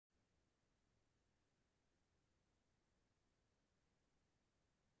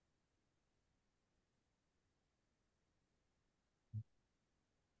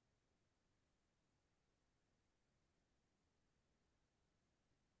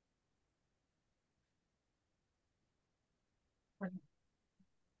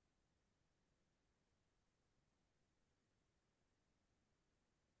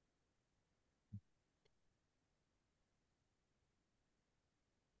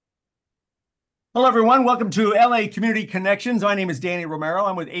Hello, everyone. Welcome to LA Community Connections. My name is Danny Romero.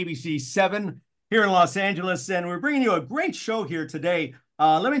 I'm with ABC 7 here in Los Angeles, and we're bringing you a great show here today.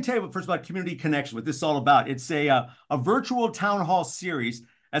 Let me tell you first about Community Connection, what this is all about. It's a virtual town hall series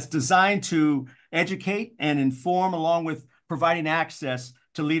that's designed to educate and inform, along with providing access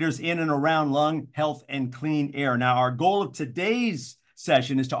to leaders in and around lung health and clean air. Now, our goal of today's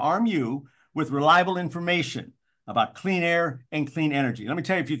session is to arm you with reliable information about clean air and clean energy. Let me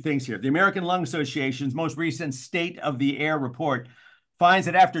tell you a few things here. The American Lung Association's most recent State of the Air report finds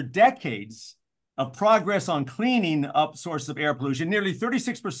that after decades of progress on cleaning up sources of air pollution, nearly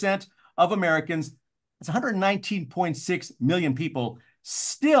 36% of Americans, that's 119.6 million people,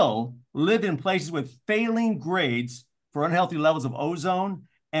 still live in places with failing grades for unhealthy levels of ozone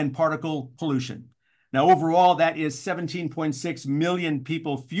and particle pollution. Now, overall, that is 17.6 million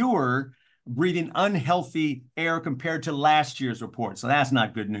people fewer breathing unhealthy air compared to last year's report. So that's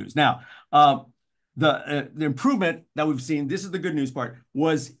not good news. Now, the improvement that we've seen, this is the good news part,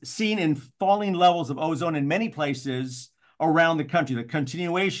 was seen in falling levels of ozone in many places around the country, the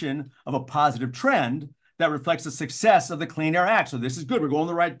continuation of a positive trend that reflects the success of the Clean Air Act. So this is good. We're going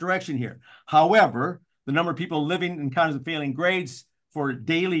the right direction here. However, the number of people living in counties of failing grades for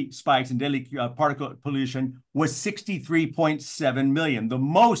daily spikes in daily particle pollution was 63.7 million, the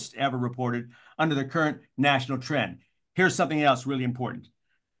most ever reported under the current national trend. Here's something else really important.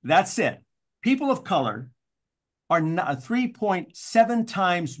 That said, people of color are 3.7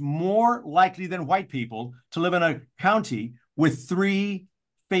 times more likely than white people to live in a county with 3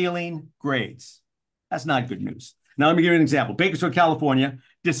 failing grades. That's not good news. Now, let me give you an example. Bakersfield, California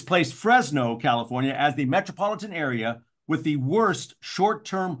displaced Fresno, California as the metropolitan area with the worst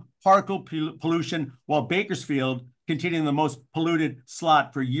short-term particle pollution, while Bakersfield continuing the most polluted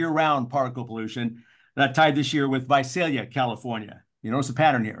slot for year-round particle pollution. That tied this year with Visalia, California. You notice a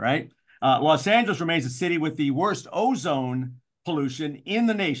pattern here, right? Los Angeles remains the city with the worst ozone pollution in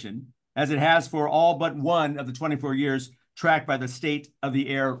the nation, as it has for all but one of the 24 years tracked by the State of the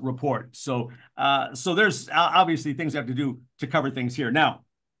Air report. So there's obviously things we have to do to cover things here. Now,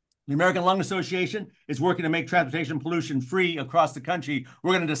 the American Lung Association is working to make transportation pollution free across the country.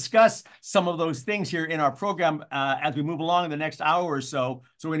 We're going to discuss some of those things here in our program as we move along in the next hour or so.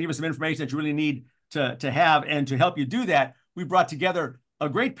 So we're going to give you some information that you really need to have. And to help you do that, we brought together a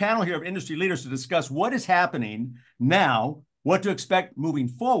great panel here of industry leaders to discuss what is happening now, what to expect moving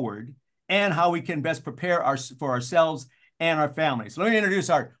forward, and how we can best prepare for ourselves and our families. So let me introduce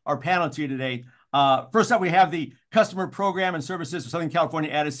our panel to you today. First up, we have the Customer Program and Services for Southern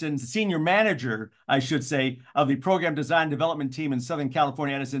California Edison's Senior Manager, I should say, of the Program Design Development Team in Southern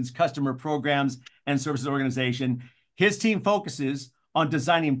California Edison's Customer Programs and Services Organization. His team focuses on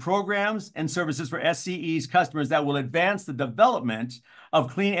designing programs and services for SCE's customers that will advance the development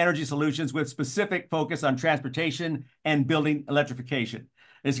of clean energy solutions with specific focus on transportation and building electrification.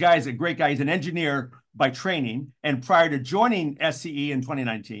 This guy is a great guy. He's an engineer by training, and prior to joining SCE in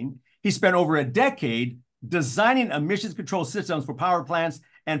 2019, he spent over a decade designing emissions control systems for power plants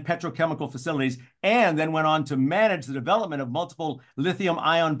and petrochemical facilities, and then went on to manage the development of multiple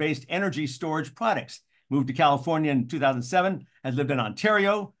lithium-ion-based energy storage products. Moved to California in 2007, has lived in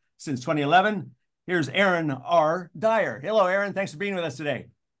Ontario since 2011. Here's Aaron R. Dyer. Hello, Aaron. Thanks for being with us today.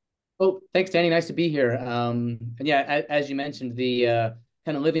 Oh, thanks, Danny. Nice to be here. And yeah, as you mentioned, the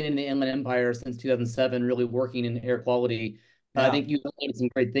kind of living in the Inland Empire since 2007, really working in air quality. I think you highlighted some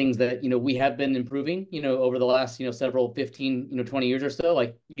great things that, we have been improving, over the last, several 15, 20 years or so.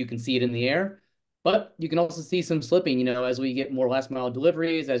 Like you can see it in the air, but you can also see some slipping, as we get more last mile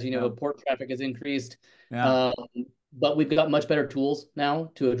deliveries, as port traffic has increased. Yeah. But we've got much better tools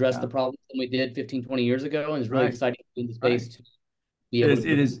now to address the problems than we did 15, 20 years ago. And it's really exciting in the space to be able to.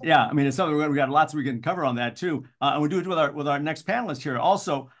 It is, yeah. I mean, it's something we got lots we can cover on that too, and we do it with our next panelist here.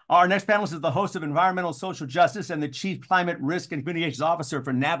 Also, our next panelist is the host of Environmental Social Justice and the Chief Climate Risk and Communications Officer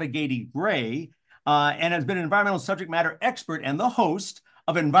for Navigating Gray, and has been an environmental subject matter expert and the host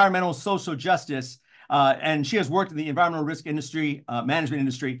of Environmental Social Justice. And she has worked in the environmental risk industry, management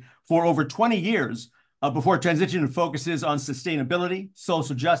industry for over 20 years. Before transitioning to focuses on sustainability,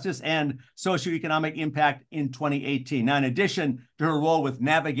 social justice, and socioeconomic impact in 2018. Now, in addition to her role with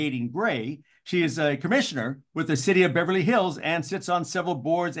Navigating Gray, she is a commissioner with the City of Beverly Hills and sits on several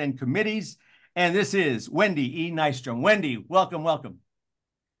boards and committees. And this is Wendy E. Nystrom. Wendy, welcome, welcome.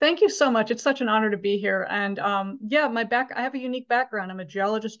 Thank you so much. It's such an honor to be here. And yeah, I have a unique background. I'm a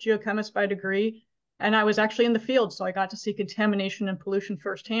geologist, geochemist by degree, and I was actually in the field, so I got to see contamination and pollution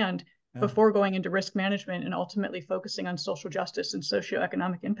firsthand before going into risk management and ultimately focusing on social justice and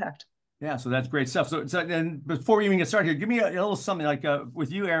socioeconomic impact. Yeah, so that's great stuff. So then before we even get started here, give me a little something like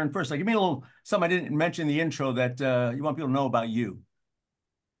with you, Aaron, first. Like, give me a little something I didn't mention in the intro that you want people to know about you.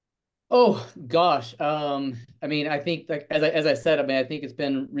 Oh gosh. I mean, I think like as I said, I mean, I think it's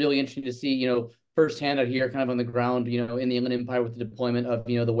been really interesting to see, firsthand out here kind of on the ground, in the Inland Empire with the deployment of,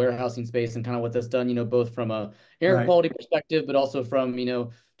 the warehousing space and kind of what that's done, both from a air Right. quality perspective, but also from,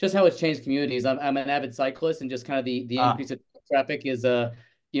 just how it's changed communities. I'm an avid cyclist and just kind of the Ah, increase of traffic is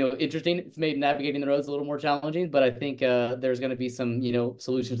interesting. It's made navigating the roads a little more challenging, but I think there's going to be some,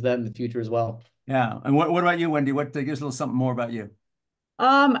 solutions to that in the future as well. yeah. And what about you, Wendy? What gives us a little something more about you?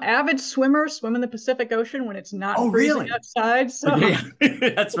 Avid swimmer, swim in the Pacific Ocean when it's not Oh, freezing really? outside. So, Okay, yeah.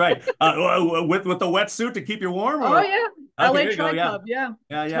 That's right. With the wetsuit to keep you warm, oh or yeah, okay, LA there you go. Tri Yeah, Club, yeah,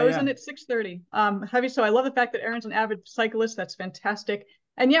 yeah, yeah, toes yeah, in at 6:30. Heavy. So I love the fact that Aaron's an avid cyclist. That's fantastic.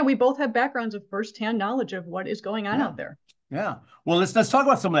 And yeah, we both have backgrounds of firsthand knowledge of what is going on yeah, out there. yeah. Well, let's talk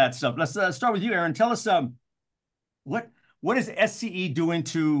about some of that stuff. Let's start with you, Aaron. Tell us what what is SCE doing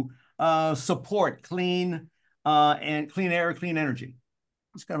to support clean and clean air, clean energy?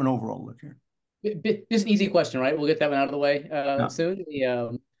 It's kind of an overall look here. Just an easy question, right? We'll get that one out of the way Yeah, soon.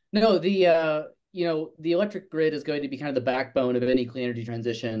 No, the electric grid is going to be kind of the backbone of any clean energy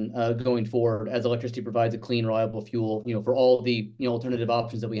transition going forward, as electricity provides a clean, reliable fuel, for all the alternative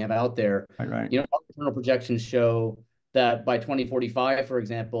options that we have out there. right, right. Our internal projections show that by 2045, for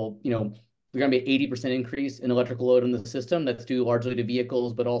example, there's going to be an 80% increase in electrical load in the system. That's due largely to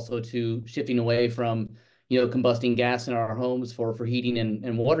vehicles, but also to shifting away from combusting gas in our homes for heating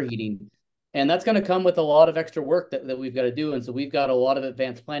and water heating. And that's going to come with a lot of extra work that we've got to do. And so we've got a lot of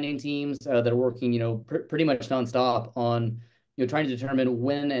advanced planning teams that are working, pretty much nonstop on, trying to determine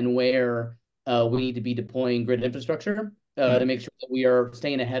when and where we need to be deploying grid infrastructure Yeah, to make sure that we are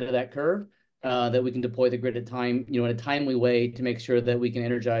staying ahead of that curve, that we can deploy the grid at time, in a timely way to make sure that we can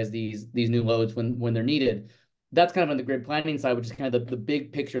energize these new loads when they're needed. That's kind of on the grid planning side, which is kind of the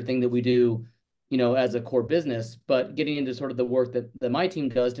big picture thing that we do as a core business, but getting into sort of the work that my team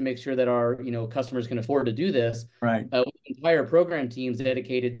does to make sure that our, customers can afford to do this. right. With entire program teams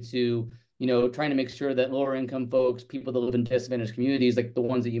dedicated to, trying to make sure that lower income folks, people that live in disadvantaged communities, like the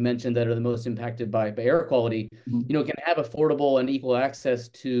ones that you mentioned that are the most impacted by air quality, Mhm. can have affordable and equal access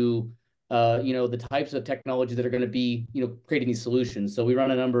to, the types of technologies that are going to be, creating these solutions. So we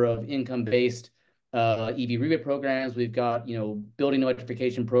run a number of income-based EV rebate programs. We've got, building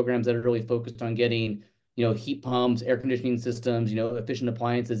electrification programs that are really focused on getting, heat pumps, air conditioning systems, efficient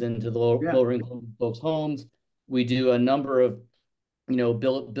appliances into the Yeah, lower income folks' homes. We do a number of,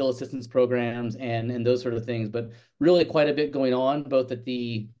 bill assistance programs and those sort of things, but really quite a bit going on, both at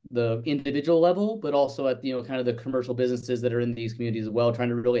the individual level, but also at, kind of the commercial businesses that are in these communities as well, trying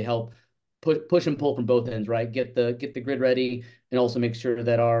to really help push and pull from both ends, right? Get the grid ready and also make sure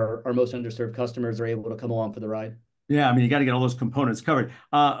that our most underserved customers are able to come along for the ride. yeah. I mean, you got to get all those components covered.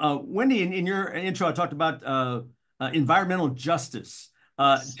 Wendy, in your intro, I talked about environmental justice.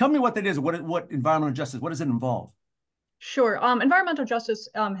 Yes. Tell me what that is. What environmental justice? What does it involve? Sure. Environmental justice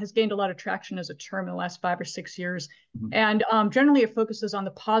has gained a lot of traction as a term in the last 5 or 6 years. Mhm. And generally, it focuses on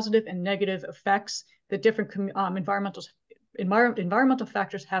the positive and negative effects that different environmental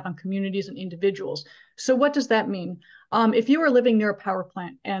factors have on communities and individuals. So what does that mean? If you are living near a power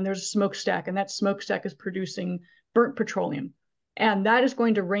plant and there's a smokestack, and that smokestack is producing burnt petroleum, and that is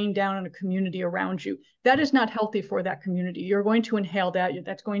going to rain down on a community around you, that is not healthy for that community. You're going to inhale that.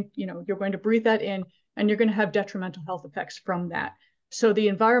 That's going, you're going to breathe that in, and you're going to have detrimental health effects from that. So the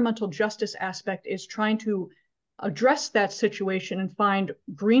environmental justice aspect is trying to address that situation and find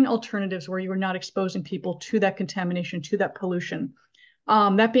green alternatives where you are not exposing people to that contamination, to that pollution.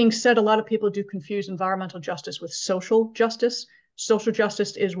 That being said, a lot of people do confuse environmental justice with social justice. Social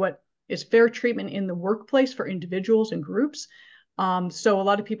justice is what is fair treatment in the workplace for individuals and groups. So a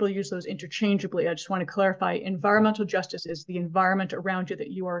lot of people use those interchangeably. I just want to clarify, environmental justice is the environment around you that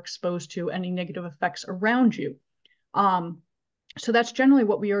you are exposed to, any negative effects around you. So that's generally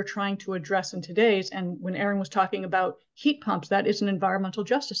what we are trying to address in today's. And when Aaron was talking about heat pumps, that is an environmental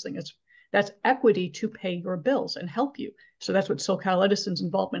justice thing. That's equity to pay your bills and help you. So that's what SoCal Edison's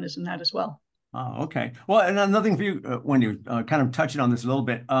involvement is in that as well. Oh, okay. Well, and another thing for you, Wendy, kind of touching on this a little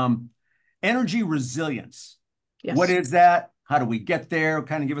bit. Energy resilience. What Yes. is that? How do we get there?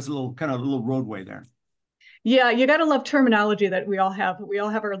 Kind of give us a little roadway there. Yeah, you got to love terminology that we all have. We all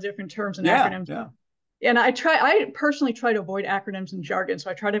have our different terms and Yeah, acronyms. yeah. And I personally try to avoid acronyms and jargon. So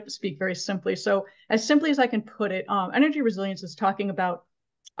I try to speak very simply. So as simply as I can put it, energy resilience is talking about,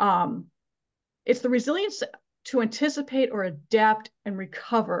 it's the resilience to anticipate or adapt and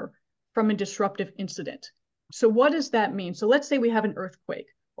recover from a disruptive incident. So what does that mean? So let's say we have an earthquake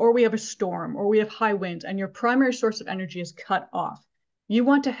or we have a storm, or we have high winds, and your primary source of energy is cut off. You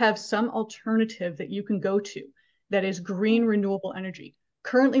want to have some alternative that you can go to that is green renewable energy.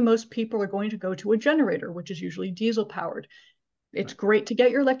 Currently, most people are going to go to a generator, which is usually diesel powered. It's great to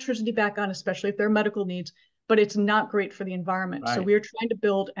get your electricity back on, especially if there are medical needs, but it's not great for the environment. Right. So we are trying to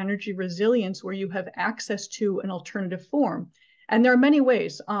build energy resilience where you have access to an alternative form. And there are many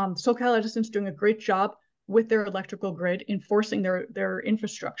ways. SoCal Edison's doing a great job with their electrical grid, enforcing their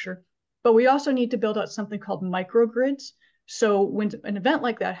infrastructure. But we also need to build out something called microgrids. So when an event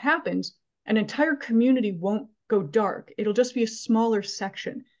like that happens, an entire community won't go dark. It'll just be a smaller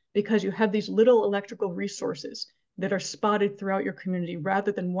section because you have these little electrical resources that are spotted throughout your community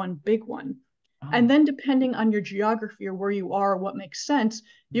rather than one big one. Oh. And then depending on your geography or where you are, or what makes sense,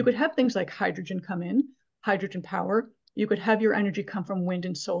 you could have things like hydrogen come in, hydrogen power. You could have your energy come from wind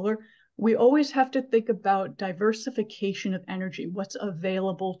and solar. We always have to think about diversification of energy, what's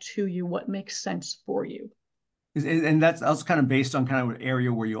available to you, what makes sense for you. And that's also kind of based on kind of an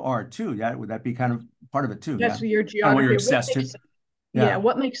area where you are too. Yeah, would that be kind of part of it too? That's your geography. What you're obsessed to. Yeah,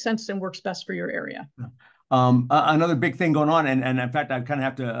 what makes sense and works best for your area. Another big thing going on, and in fact, I kind of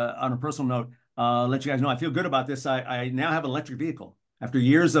have to, on a personal note, let you guys know I feel good about this. I now have an electric vehicle after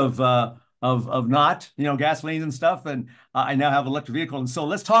years of not, gasoline and stuff, and I now have an electric vehicle. And so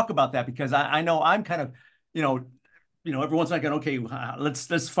let's talk about that because I know I'm kind of, every once in a while, okay,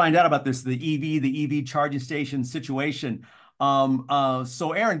 let's find out about this, the EV charging station situation.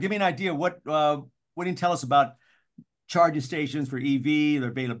 So Aaron, give me an idea. What do you tell us about charging stations for EV, their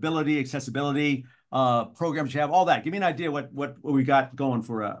availability, accessibility, programs you have, all that? Give me an idea what we got going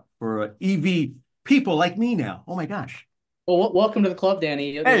for EV people like me now. Oh my gosh. Well, welcome to the club,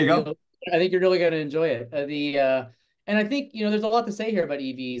 Danny. There you go. I think you're really going to enjoy it. And I think, there's a lot to say here about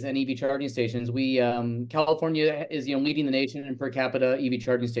EVs and EV charging stations. California is, leading the nation in per capita EV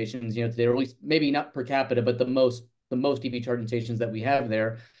charging stations, today, or at least maybe not per capita, but the most EV charging stations that we have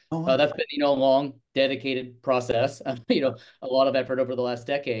there. Oh, wow. That's been, a long, dedicated process, a lot of effort over the last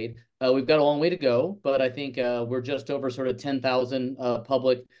decade. We've got a long way to go, but I think we're just over sort of 10,000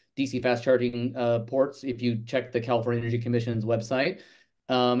 public DC fast charging ports if you check the California Energy Commission's website.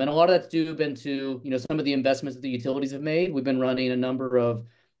 And a lot of that's been to, some of the investments that the utilities have made. We've been running a number of,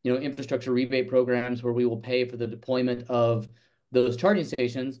 infrastructure rebate programs where we will pay for the deployment of those charging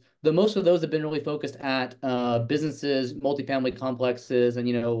stations. Most of those have been really focused at businesses, multifamily complexes, and,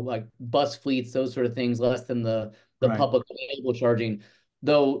 like bus fleets, those sort of things, less than the right. Public available charging.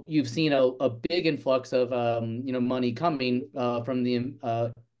 Though you've seen a big influx of, money coming from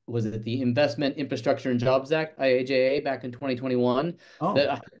the the Investment, Infrastructure, and Jobs Act, IIJA, back in 2021.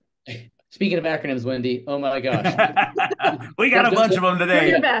 Oh. Speaking of acronyms, Wendy, oh my gosh. We got a bunch of them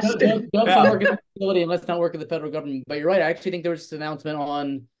today. Don't work at the facility and let's not work at the federal government. But you're right. I actually think there was an announcement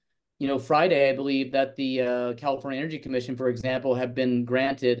on, Friday, I believe, that the California Energy Commission, for example, have been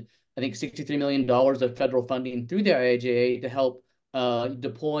granted, I think, $63 million of federal funding through the IIJA to help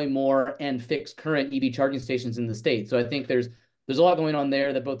deploy more and fix current EV charging stations in the state. So I think there's a lot going on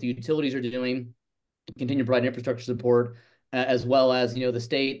there that both the utilities are doing, continue to provide infrastructure support, as well as, the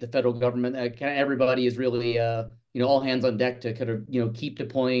state, the federal government, kind of everybody is really, all hands on deck to kind of, keep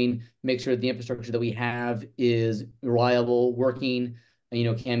deploying, make sure that the infrastructure that we have is reliable, working,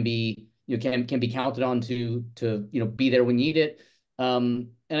 and, can be counted on to be there when you need it.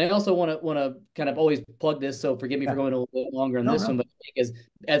 And I also want to kind of always plug this, so forgive me for going a little bit longer on this one, but I think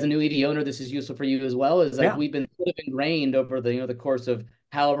as a new EV owner, this is useful for you as well. Is like we've been sort of ingrained over the course of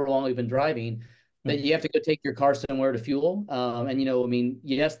however long we've been driving that you have to go take your car somewhere to fuel. And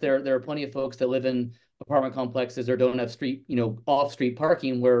yes, there are plenty of folks that live in apartment complexes or don't have off-street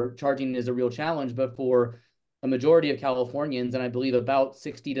parking where charging is a real challenge. But for a majority of Californians, and I believe about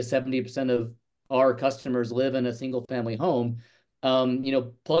 60 to 70% of our customers live in a single-family home.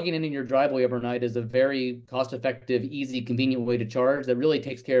 Plugging in your driveway overnight is a very cost-effective, easy, convenient way to charge that really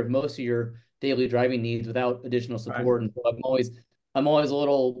takes care of most of your daily driving needs without additional support. Right. And so I'm always a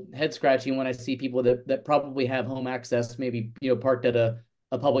little head scratching when I see people that probably have home access, maybe parked at a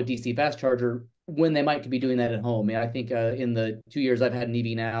public DC fast charger when they might be doing that at home. I think in the 2 years I've had an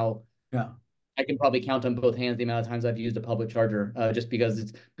EV now, I can probably count on both hands the amount of times I've used a public charger, just because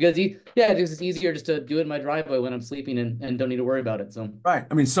it's easier just to do it in my driveway when I'm sleeping and don't need to worry about it. So right.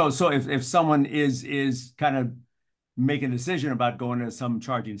 So if someone is kind of making a decision about going to some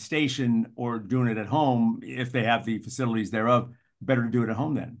charging station or doing it at home, if they have the facilities thereof, better to do it at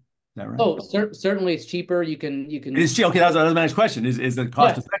home then. Is that right? Oh, certainly it's cheaper. You can. It's cheap. Okay, that was my next question. Is it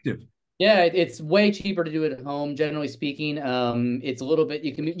cost effective? Yeah, it's way cheaper to do it at home, generally speaking. It's a little bit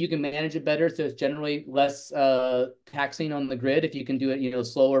you can manage it better, so it's generally less taxing on the grid if you can do it,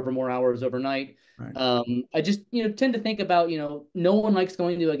 slower for more hours overnight. Right. I just, tend to think about, no one likes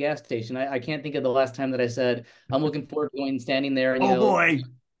going to a gas station. I can't think of the last time that I said I'm looking forward to going and standing there and, Oh boy.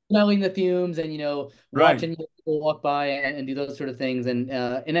 smelling the fumes and, Right. watching people walk by and do those sort of things. And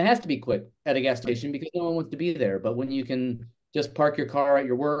it has to be quick at a gas station because no one wants to be there. But when you can just park your car at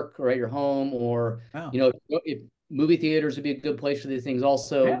your work or at your home, or Wow. if movie theaters would be a good place for these things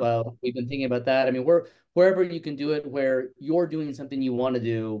also. Yeah. We've been thinking about that. I mean, wherever you can do it where you're doing something you want to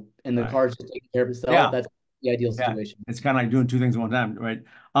do and the Right. car's just taking care of itself, Yeah. that's the ideal Yeah. situation. It's kind of like doing two things at one time, right?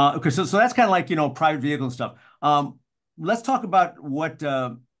 Okay, so that's kind of like, private vehicle and stuff. Let's talk about what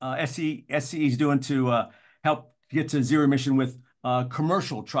SCE is doing to help get to zero emission with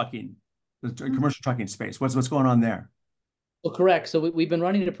commercial trucking, the commercial trucking space. What's going on there? Well, correct. So we've been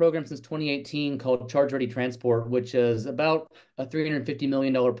running a program since 2018 called Charge Ready Transport, which is about a $350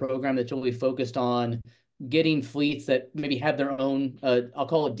 million program that's really focused on getting fleets that maybe have their own, I'll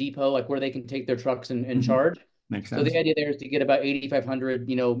call it depot, like where they can take their trucks and charge. Makes So sense. the idea there is to get about 8,500,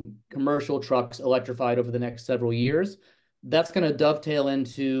 commercial trucks electrified over the next several years. That's going to dovetail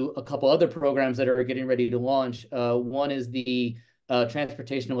into a couple other programs that are getting ready to launch. One is the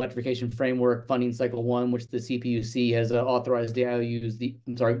Transportation Electrification Framework Funding Cycle 1, which the CPUC has authorized the IOUs, the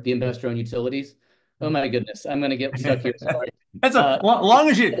investor-owned utilities. Oh my goodness, I'm going to get stuck here. Sorry. That's long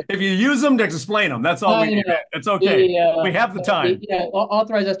as if you use them to explain them, that's all we need. No. It's okay. We have the time.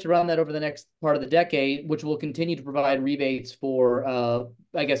 Authorize us to run that over the next part of the decade, which will continue to provide rebates for,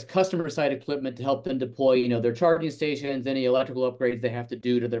 I guess, customer side equipment to help them deploy, their charging stations, any electrical upgrades they have to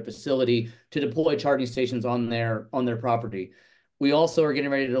do to their facility to deploy charging stations on their property. We also are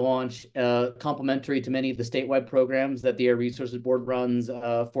getting ready to launch, complementary to many of the statewide programs that the Air Resources Board runs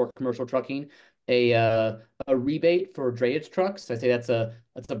for commercial trucking, a rebate for drayage trucks. I say that's a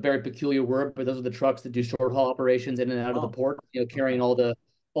very peculiar word, but those are the trucks that do short haul operations in and out of the port, carrying Okay.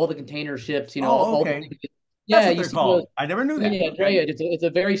 all the container ships, Oh, all okay. the, That's yeah, what you they're see those. called. I never knew that. Yeah, Okay. drayage. It's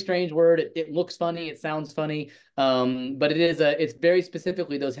a very strange word. It looks funny. It sounds funny. But it's very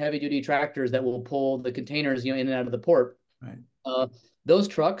specifically those heavy duty tractors that will pull the containers, in and out of the port. Right. Uh, those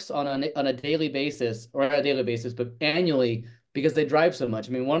trucks on a daily basis, or not a daily basis, but annually, because they drive so much.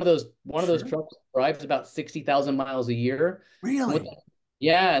 I mean, one of those Sure. trucks drives about 60,000 miles a year. And Really?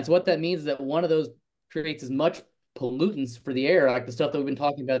 yeah, and so what that means is that one of those creates as much pollutants for the air, like the stuff that we've been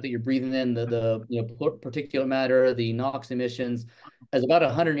talking about that you're breathing in, the particulate matter, the NOx emissions, as about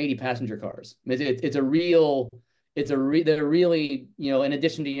 180 passenger cars. It's a real they're really, in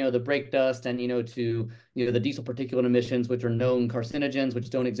addition to, the brake dust and, to, the diesel particulate emissions, which are known carcinogens, which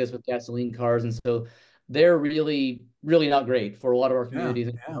don't exist with gasoline cars. And so they're really, really not great for a lot of our Yeah. communities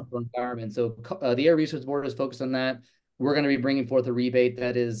and Yeah. our environment. So the Air Resources Board is focused on that. We're going to be bringing forth a rebate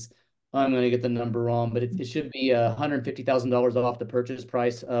that is, I'm going to get the number wrong, but it should be $150,000 off the purchase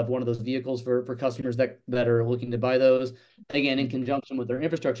price of one of those vehicles for customers that are looking to buy those. Again, in conjunction with their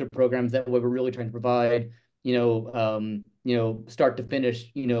infrastructure programs, that way we're really trying to provide, start to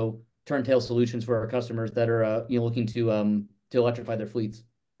finish, turn-tail solutions for our customers that are, looking to electrify their fleets.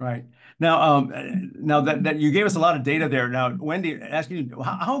 Right. Now that you gave us a lot of data there. Now, Wendy, asking you,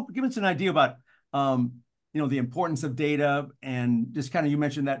 give us an idea about, the importance of data, and just kind of, you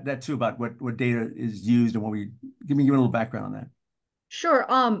mentioned that too, about what data is used and give me a little background on that. Sure.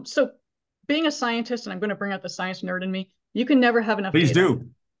 So being a scientist, and I'm going to bring out the science nerd in me, you can never have enough Please data. do.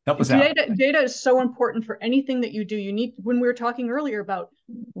 Help us out. Data is so important for anything that you do. You need, when we were talking earlier about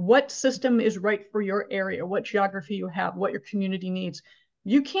what system is right for your area, what geography you have, what your community needs,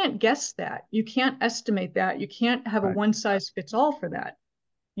 you can't guess that. You can't estimate that. You can't have a one size fits all for that.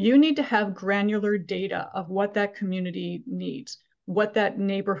 You need to have granular data of what that community needs, what that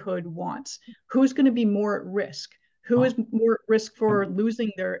neighborhood wants, who's going to be more at risk, who is more at risk for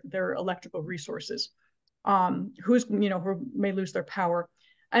losing their electrical resources, who may lose their power,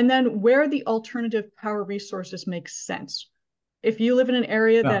 and then where the alternative power resources make sense. If you live in an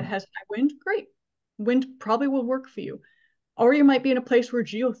area that has high wind, great. Wind probably will work for you. Or you might be in a place where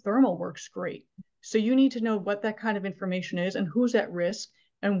geothermal works great. So you need to know what that kind of information is and who's at risk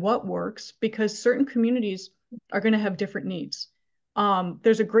and what works, because certain communities are going to have different needs.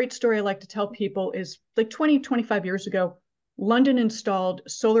 There's a great story I like to tell people is like 20, 25 years ago, London installed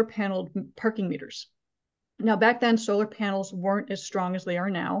solar paneled parking meters. Now, back then, solar panels weren't as strong as they are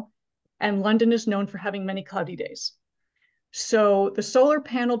now, and London is known for having many cloudy days. So the solar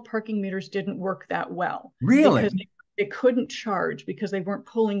paneled parking meters didn't work that well. Really? Because they couldn't charge because they weren't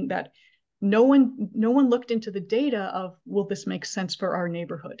pulling that. No one looked into the data of, will this make sense for our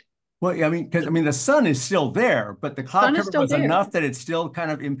neighborhood? Well, yeah, I mean, because I mean, the sun is still there, but the cloud Sun is cover still was there. enough that it still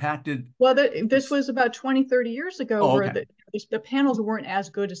kind of impacted. Well, this was about 20, 30 years ago Oh, where okay. the panels weren't as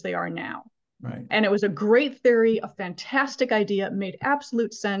good as they are now. Right. And it was a great theory, a fantastic idea, it made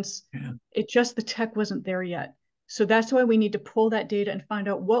absolute sense. Yeah. It just, the tech wasn't there yet. So that's why we need to pull that data and find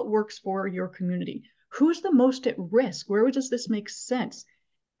out what works for your community. Who's the most at risk? Where does this make sense?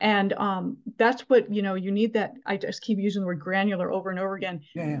 And that's what, you need that. I just keep using the word granular over and over again.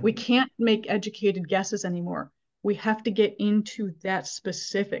 Yeah, yeah. We can't make educated guesses anymore. We have to get into that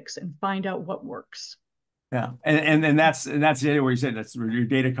specifics and find out what works. Yeah, and that's the area where you said that's where your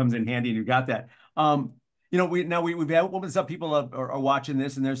data comes in handy, and you got that. We've had opened up. People are watching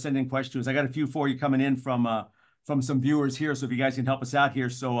this, and they're sending questions. I got a few for you coming in from some viewers here. So if you guys can help us out here.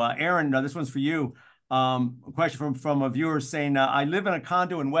 So Aaron, this one's for you. A question from a viewer saying, I live in a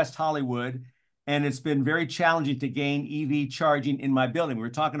condo in West Hollywood, and it's been very challenging to gain EV charging in my building. We were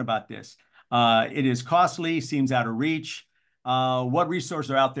talking about this. It is costly, seems out of reach. What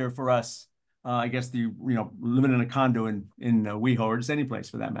resources are out there for us? I guess living in a condo in WeHo or just any place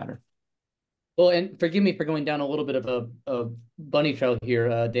for that matter. Well, and forgive me for going down a little bit of a bunny trail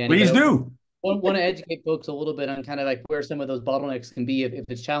here, Danny. Please do. I want to educate folks a little bit on kind of like where some of those bottlenecks can be if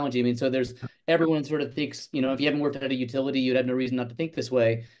it's challenging. I mean, so everyone sort of thinks, if you haven't worked at a utility, you'd have no reason not to think this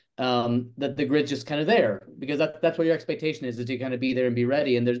way, that the grid's just kind of there because that's what your expectation is to kind of be there and be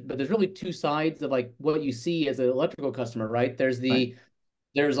ready. And there's really two sides of like what you see as an electrical customer, right? There's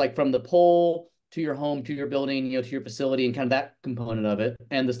like from the pole to your home, to your building, to your facility, and kind of that component of it,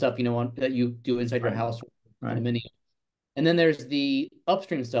 and the stuff that you do inside your house, condominium. And then there's the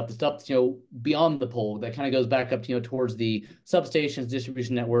upstream stuff, the stuff beyond the pole that kind of goes back up towards the substations,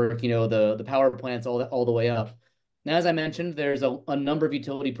 distribution network, the power plants, all the way up. Now, as I mentioned, there's a number of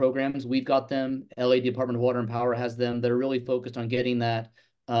utility programs. We've got them. LA Department of Water and Power has them that are really focused on getting that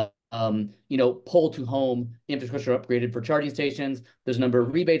pole to home infrastructure upgraded for charging stations. There's a number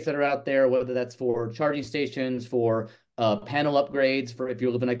of rebates that are out there, whether that's for charging stations, for panel upgrades, for if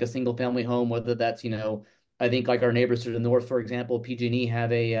you're living like a single family home, whether that's, I think like our neighbors to the north, for example, PG&E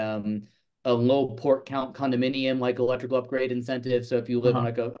have a low port count condominium, like electrical upgrade incentive. So if you live in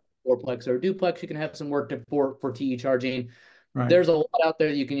like a fourplex or a duplex, you can have some work for TE charging. Right. There's a lot out there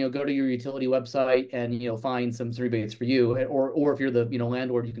that you can go to your utility website and find some rebates for you, or if you're the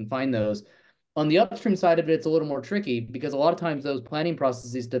landlord, you can find those. On the upstream side of it, it's a little more tricky because a lot of times those planning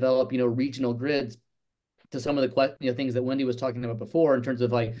processes develop regional grids to some of the things that Wendy was talking about before in terms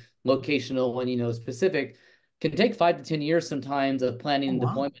of like locational and specific, can take 5 to 10 years sometimes of planning and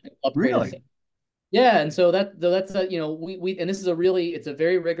deployment. Really? Yeah, and so that's we and this is it's a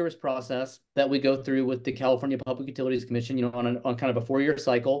very rigorous process that we go through with the California Public Utilities Commission, on kind of a 4-year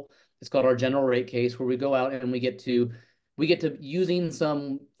cycle. It's called our general rate case, where we go out and we get to using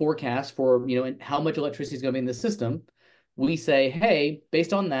some forecast for how much electricity is going to be in the system. We say, hey,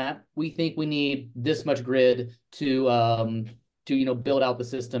 based on that, we think we need this much grid to build out the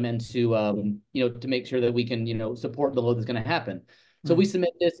system and to make sure that we can support the load that's going to happen. So we submit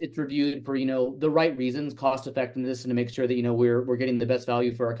this, it's reviewed for, the right reasons, cost effectiveness, and to make sure that, we're getting the best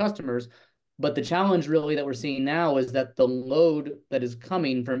value for our customers. But the challenge really that we're seeing now is that the load that is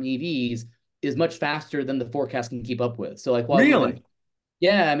coming from EVs is much faster than the forecast can keep up with. So like,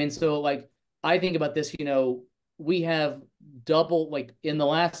 yeah, I mean, so like, I think about this, we have doubled, like in the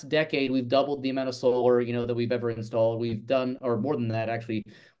last decade, we've doubled the amount of solar, that we've ever installed. We've done, or more than that, actually,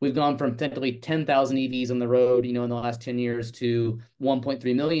 we've gone from technically 10,000 EVs on the road, in the last 10 years to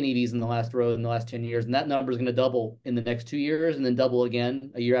 1.3 million EVs in the last 10 years. And that number is going to double in the next 2 years and then double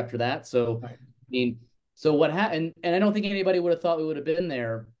again a year after that. So, I mean, so what happened, and I don't think anybody would have thought we would have been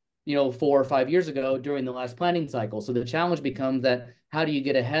there, 4 or 5 years ago during the last planning cycle. So the challenge becomes that how do you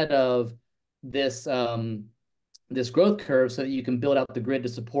get ahead of this, this growth curve so that you can build out the grid to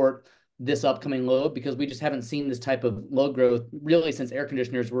support this upcoming load, because we just haven't seen this type of load growth really since air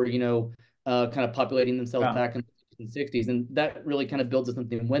conditioners were, kind of populating themselves back in the 60s. And that really kind of builds on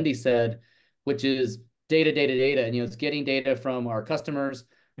something Wendy said, which is data. And, it's getting data from our customers.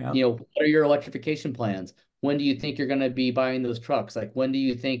 What are your electrification plans? When do you think you're going to be buying those trucks? Like, when do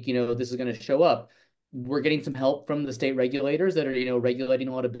you think, this is going to show up? We're getting some help from the state regulators that are, regulating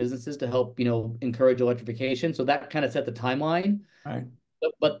a lot of businesses to help, encourage electrification. So that kind of set the timeline. Right.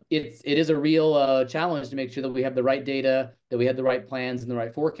 But it is a real challenge to make sure that we have the right data, that we have the right plans and the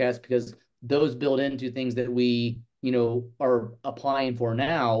right forecast, because those build into things that we, are applying for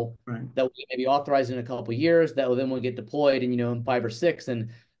now, that we maybe authorize in a couple of years, that will then will get deployed in 5 or 6.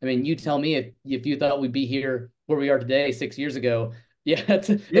 And I mean, you tell me if you thought we'd be here where we are today 6 years ago. Yeah, it's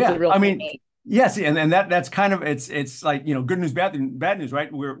a real. Yes, and that's kind of it's like, good news, bad news, right?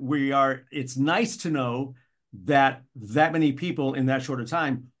 It's nice to know that that many people in that short of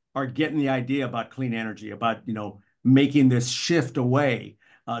time are getting the idea about clean energy, about, making this shift away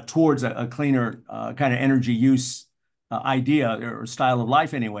towards a cleaner kind of energy use idea or style of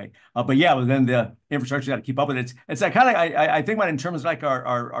life anyway. But yeah, well, then the infrastructure got to keep up with it. It's like kind of I think about it in terms of like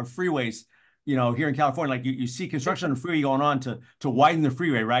our freeways. Here in California, like you see construction on the freeway going on to widen the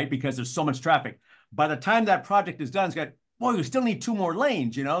freeway, right? Because there's so much traffic. By the time that project is done, it's got, well, you still need two more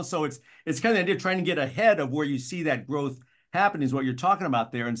lanes, So it's kind of the idea of trying to get ahead of where you see that growth happening is what you're talking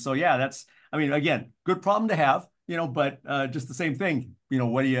about there. And so yeah, I mean, again, good problem to have, but just the same thing,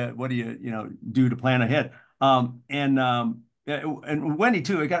 what do you do to plan ahead? And Wendy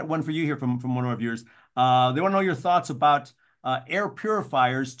too, I got one for you here from one of our viewers. They want to know your thoughts about air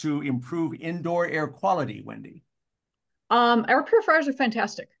purifiers to improve indoor air quality, Wendy. Air purifiers are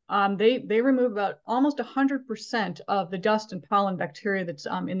fantastic. They remove about almost 100% of the dust and pollen bacteria that's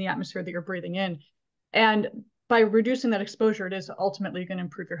in the atmosphere that you're breathing in. And by reducing that exposure, it is ultimately going to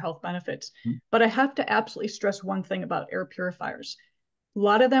improve your health benefits. Mm-hmm. But I have to absolutely stress one thing about air purifiers. A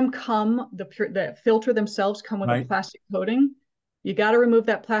lot of them the filter themselves come with a plastic coating. You got to remove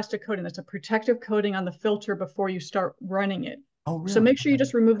that plastic coating. That's a protective coating on the filter before you start running it. Oh, really? So make sure you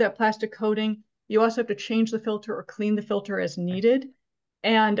just remove that plastic coating. You also have to change the filter or clean the filter as needed.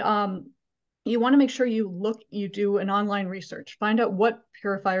 And you want to make sure you do an online research, find out what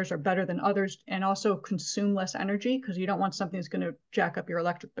purifiers are better than others, and also consume less energy, because you don't want something that's going to jack up your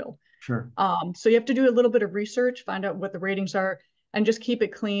electric bill. Sure. So you have to do a little bit of research, find out what the ratings are, and just keep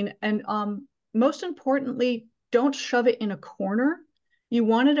it clean. And most importantly, don't shove it in a corner. You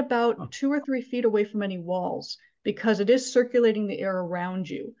want it about 2 or 3 feet away from any walls, because it is circulating the air around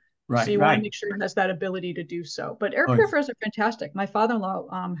you. Right, so you want to make sure it has that ability to do so. But air purifiers are fantastic. My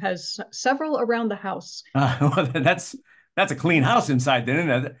father-in-law has several around the house. Well, that's a clean house inside, then,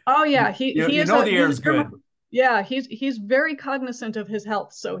 isn't it? Oh yeah, the air is good. Yeah, he's very cognizant of his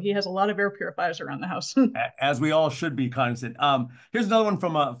health, so he has a lot of air purifiers around the house. As we all should be cognizant. Here's another one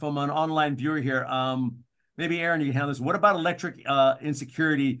from an online viewer here. Maybe Aaron, you can handle this. What about electric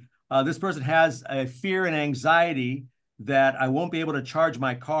insecurity? This person has a fear and anxiety that I won't be able to charge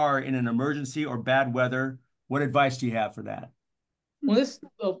my car in an emergency or bad weather. What advice do you have for that?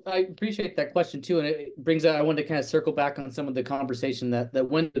 Well, I appreciate that question too, and it brings out. I wanted to kind of circle back on some of the conversation that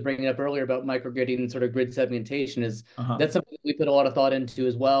Wendy was bringing up earlier about microgridding and sort of grid segmentation. That's something that we put a lot of thought into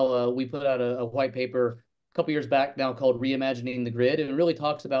as well. We put out a white paper a couple years back now called "Reimagining the Grid," and it really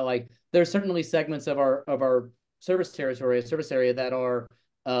talks about like there are certainly segments of our service area that are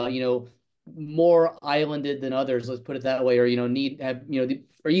more islanded than others, let's put it that way, or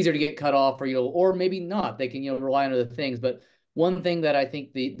are easier to get cut off, or maybe not. They can rely on other things. But one thing that I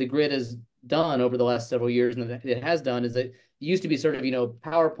think the grid has done over the last several years, and that it has done, is that it used to be sort of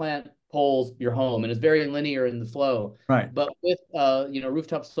power plant, poles, your home, and it's very linear in the flow. Right. But with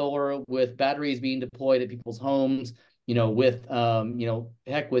rooftop solar, with batteries being deployed at people's homes, with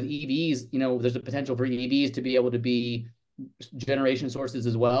heck, with EVs, there's a potential for EVs to be able to be generation sources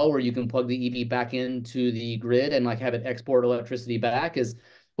as well, where you can plug the EV back into the grid and like have it export electricity back. Is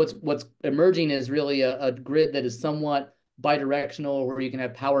what's emerging is really a grid that is somewhat bidirectional, where you can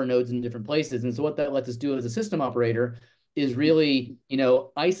have power nodes in different places. And so what that lets us do as a system operator is really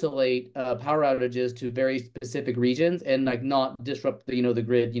isolate power outages to very specific regions and like not disrupt the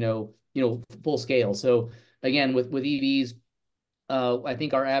grid full scale. So again, with EVs, I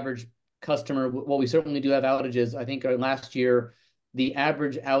think our average customer, well, we certainly do have outages. I think last year, the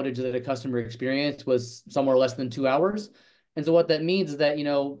average outage that a customer experienced was somewhere less than 2 hours. And so what that means is that,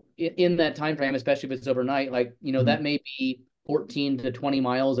 in that time frame, especially if it's overnight, like, that may be 14 to 20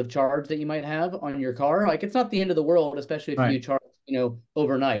 miles of charge that you might have on your car. Like, it's not the end of the world, especially if you charge,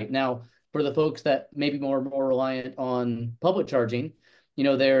 overnight. Now, for the folks that may be more reliant on public charging,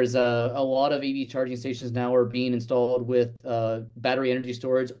 there's a lot of EV charging stations now are being installed with battery energy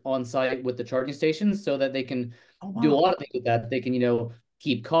storage on site with the charging stations, so that they can do a lot of things with that. They can,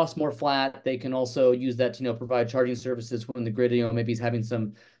 keep costs more flat. They can also use that to, provide charging services when the grid, maybe is having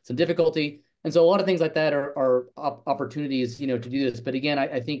some difficulty. And so a lot of things like that are opportunities, to do this. But again,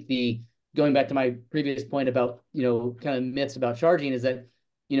 I think going back to my previous point about, kind of myths about charging is that,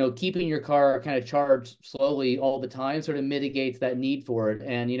 keeping your car kind of charged slowly all the time sort of mitigates that need for it.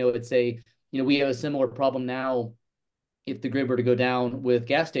 And, we have a similar problem now. If the grid were to go down with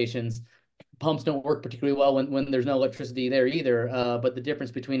gas stations, pumps don't work particularly well when there's no electricity there either. But the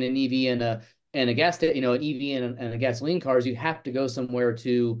difference between an EV and a gas station, an EV and a gasoline car is you have to go somewhere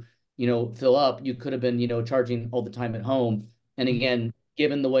to, fill up. You could have been, charging all the time at home. And again,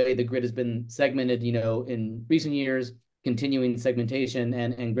 given the way the grid has been segmented, in recent years, continuing segmentation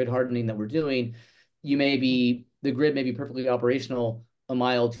and grid hardening that we're doing, the grid may be perfectly operational a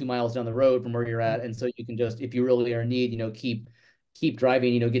mile, 2 miles down the road from where you're at. And so you can just, if you really are in need, keep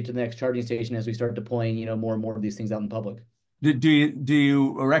driving, get to the next charging station as we start deploying, more and more of these things out in public. Do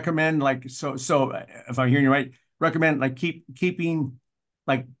you recommend, like, so if I'm hearing you right, recommend like keeping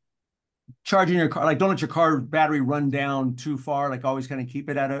like charging your car, like don't let your car battery run down too far, like always kind of keep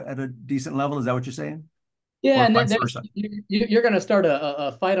it at a decent level? Is that what you're saying? Yeah, Or and then vice versa? you're going to start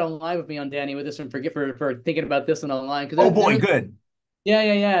a fight online with me on Danny with this one for thinking about this one online, because Oh boy, good.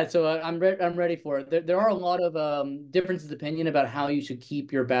 Yeah. So I'm ready for it. There are a lot of differences of opinion about how you should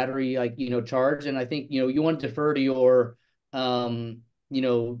keep your battery, like, charged, and I think you want to defer to your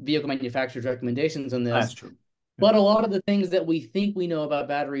vehicle manufacturer's recommendations on this. That's true. But a lot of the things that we think we know about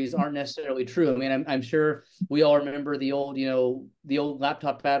batteries aren't necessarily true. I mean, I'm sure we all remember the old, the old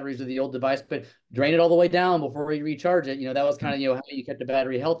laptop batteries or the old device, but drain it all the way down before you recharge it. That was kind of, how you kept the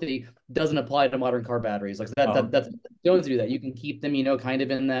battery healthy. Doesn't apply to modern car batteries. Like that's don't do that. You can keep them, kind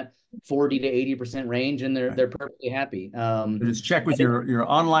of in that 40 to 80% range, and they're perfectly happy. Just check with your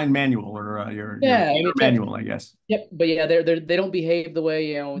online manual or your manual, I guess. Yep, but yeah, they don't behave the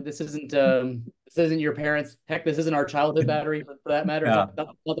way, this isn't your parents. Heck, this isn't our childhood battery for that matter. Yeah. It's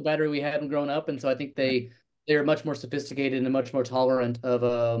not the battery we had when growing up, and so I think they're much more sophisticated and much more tolerant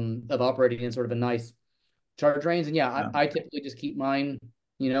of operating in sort of a nice charge range. And I typically just keep mine.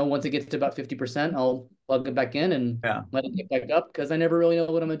 Once it gets to about 50%, I'll plug it back in and let it get back up, because I never really know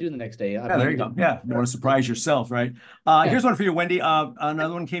what I'm gonna do the next day. There you go. Yeah, you want to surprise yourself, right? Here's one for you, Wendy.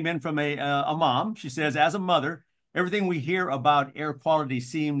 Another one came in from a mom. She says, as a mother, everything we hear about air quality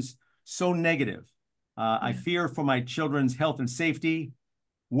seems so negative. I fear for my children's health and safety.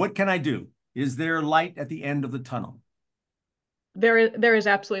 What can I do? Is there light at the end of the tunnel? There is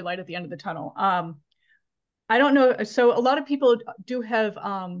absolutely light at the end of the tunnel. I don't know. So a lot of people do have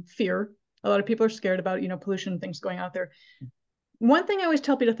fear. A lot of people are scared about, pollution and things going out there. One thing I always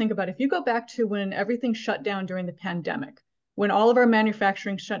tell people to think about, if you go back to when everything shut down during the pandemic, when all of our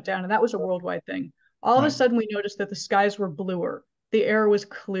manufacturing shut down, and that was a worldwide thing, all of a sudden we noticed that the skies were bluer, the air was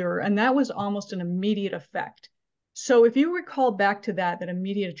clearer, and that was almost an immediate effect. So if you recall back to that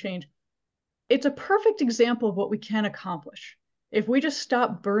immediate change, it's a perfect example of what we can accomplish. If we just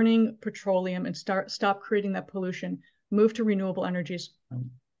stop burning petroleum and stop creating that pollution, move to renewable energies,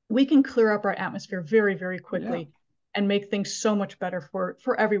 we can clear up our atmosphere very, very quickly and make things so much better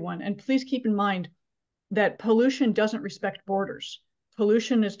for everyone. And please keep in mind that pollution doesn't respect borders.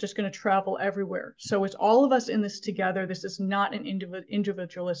 Pollution is just going to travel everywhere. So it's all of us in this together. This is not an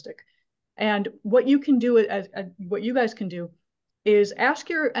individualistic. And what you can do, what you guys can do, is ask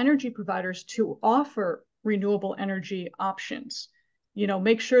your energy providers to offer renewable energy options.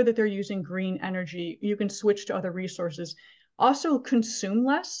 Make sure that they're using green energy. You can switch to other resources. Also, consume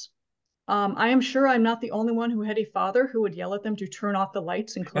less. I am sure I'm not the only one who had a father who would yell at them to turn off the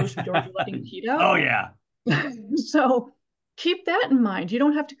lights and close the door to letting heat out. Oh, yeah. So keep that in mind. You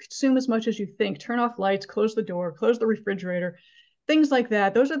don't have to consume as much as you think. Turn off lights, close the door, close the refrigerator, things like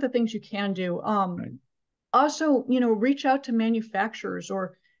that. Those are the things you can do. Also, reach out to manufacturers,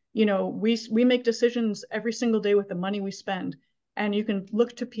 or, we make decisions every single day with the money we spend. And you can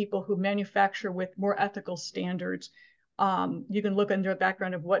look to people who manufacture with more ethical standards. You can look into the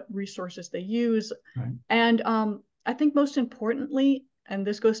background of what resources they use. And I think most importantly, and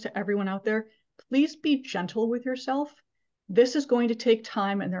this goes to everyone out there, please be gentle with yourself. This is going to take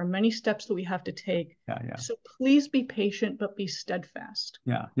time, and there are many steps that we have to take. So please be patient, but be steadfast.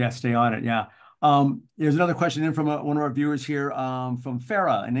 Stay on it. There's another question in from one of our viewers here, from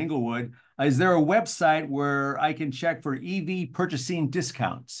Farah in Inglewood. Is there a website where I can check for EV purchasing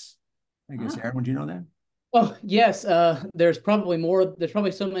discounts? I guess, Aaron, would you know that? Oh, yes. There's probably more. There's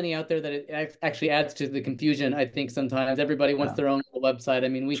probably so many out there that it actually adds to the confusion. I think sometimes everybody wants their own website. I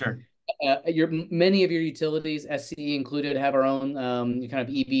mean, many of your utilities, SCE included, have our own kind of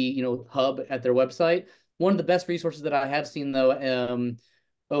EV, hub at their website. One of the best resources that I have seen, though,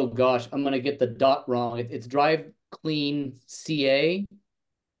 oh gosh, I'm gonna get the dot wrong. It's Drive Clean CA.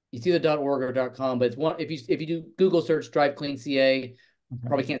 You see the .org or .com, but it's one. If you do Google search Drive Clean CA,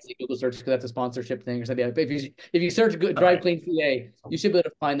 probably can't see Google search because that's a sponsorship thing or something. But if you search Drive Clean CA, you should be able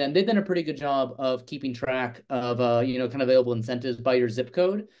to find them. They've done a pretty good job of keeping track of kind of available incentives by your zip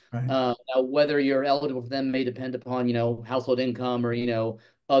code. Now, whether you're eligible for them may depend upon household income, or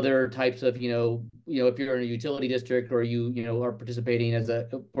other types of, if you're in a utility district, or you are participating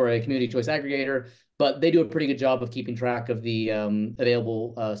for a community choice aggregator. But they do a pretty good job of keeping track of the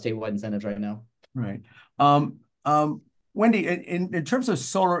available statewide incentives right now. Wendy, in terms of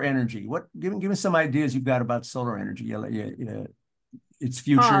solar energy, give me some ideas you've got about solar energy. Yeah, its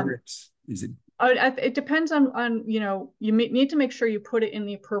future. Is it? It depends on you need to make sure you put it in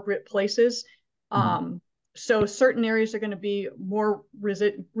the appropriate places. So certain areas are going to be more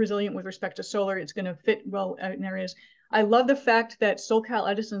resilient with respect to solar. It's going to fit well in areas. I love the fact that SoCal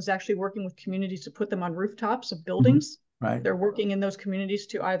Edison is actually working with communities to put them on rooftops of buildings. Right. They're working in those communities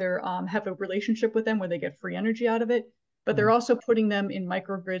to either have a relationship with them where they get free energy out of it, but they're also putting them in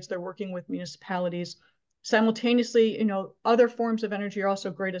microgrids. They're working with municipalities. Simultaneously, other forms of energy are also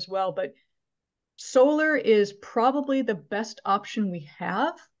great as well, but solar is probably the best option we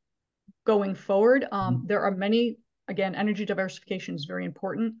have going forward. There are many, again, energy diversification is very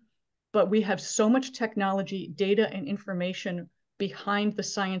important, but we have so much technology, data, and information behind the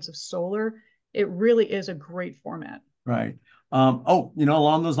science of solar. It really is a great format. Right.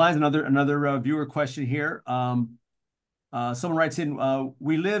 Along those lines, another viewer question here. Someone writes in,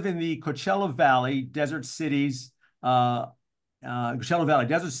 we live in the Coachella Valley, desert cities, desert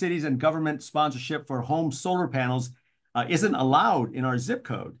cities, and government sponsorship for home solar panels isn't allowed in our zip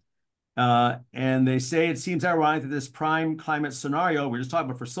code. And they say it seems ironic that this prime climate scenario we're just talking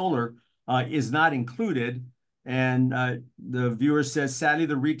about for solar is not included. And the viewer says, sadly,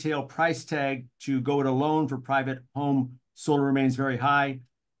 the retail price tag to go it alone for private home solar remains very high.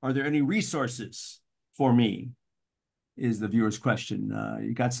 Are there any resources for me? Is the viewer's question.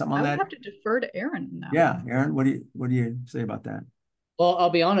 You got something on that? I would have to defer to Aaron now. Yeah, Aaron, what do you say about that? Well, I'll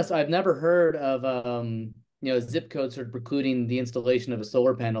be honest, I've never heard of zip codes sort of precluding the installation of a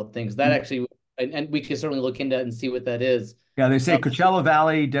solar panel things. That actually, and we can certainly look into it and see what that is. Yeah, they say Coachella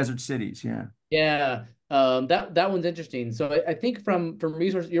Valley, desert cities. Yeah. Yeah. That one's interesting. So I think from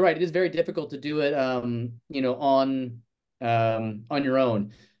resources, you're right. It is very difficult to do it, on your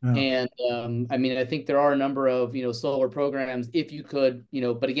own. Yeah. And I mean, I think there are a number of, solar programs if you could,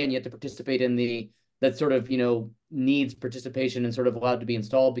 but again, you have to participate in that sort of, needs participation and sort of allowed to be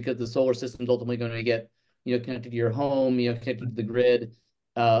installed because the solar system is ultimately going to get, connected to your home, connected to the grid,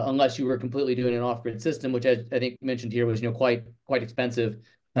 unless you were completely doing an off-grid system, which I think mentioned here was, quite expensive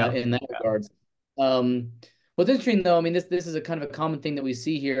in that regards. What's interesting though, I mean, this is a kind of a common thing that we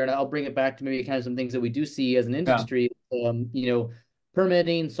see here, and I'll bring it back to maybe kind of some things that we do see as an industry.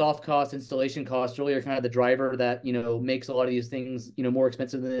 Permitting, soft costs, installation costs really are kind of the driver that makes a lot of these things more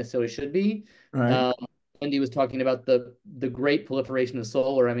expensive than they necessarily should be. Right. Wendy was talking about the great proliferation of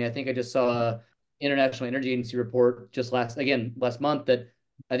solar. I mean, I think I just saw a International Energy Agency report just last month that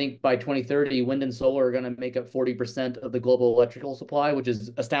I think by 2030, wind and solar are going to make up 40% of the global electrical supply, which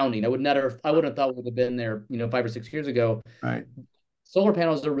is astounding. I wouldn't have thought we would have been there, 5 or 6 years ago. Right. Solar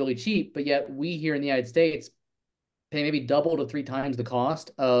panels are really cheap, but yet we here in the United States pay maybe double to 3 times the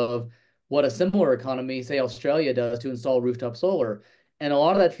cost of what a similar economy, say Australia, does to install rooftop solar. And a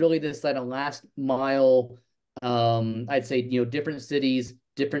lot of that's really this kind of last mile, I'd say, different cities,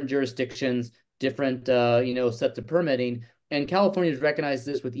 different jurisdictions, different, sets of permitting. And California has recognized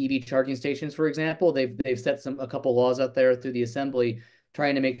this with EV charging stations, for example. They've set a couple laws out there through the assembly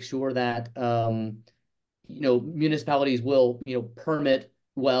trying to make sure that, municipalities will, permit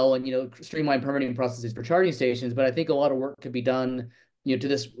well and, streamline permitting processes for charging stations. But I think a lot of work could be done, to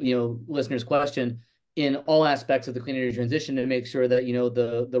this, listener's question in all aspects of the clean energy transition to make sure that,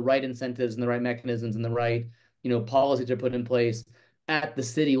 the right incentives and the right mechanisms and the right, policies are put in place at the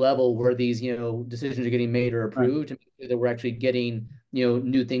city level where these, decisions are getting made or approved to make sure that we're actually getting,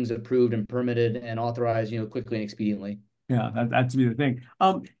 new things approved and permitted and authorized, quickly and expediently. Yeah, that's the thing.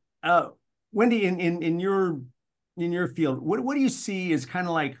 Wendy, in your field, what do you see as kind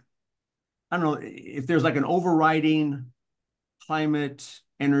of like, I don't know, if there's like an overriding climate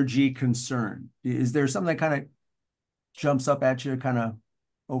energy concern? Is there something that kind of jumps up at you kind of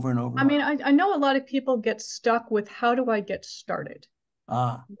over and over? I mean, I know a lot of people get stuck with how do I get started?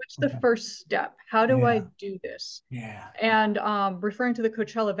 What's the first step? How do I do this? Yeah. And referring to the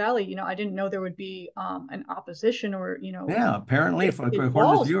Coachella Valley, I didn't know there would be an opposition or, Yeah, apparently, according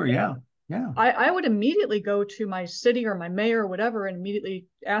to this viewer, yeah. I would immediately go to my city or my mayor or whatever and immediately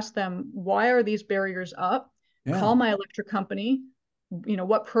ask them, why are these barriers up? Yeah. Call my electric company.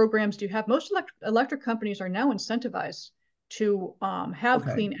 What programs do you have? Most electric companies are now incentivized to have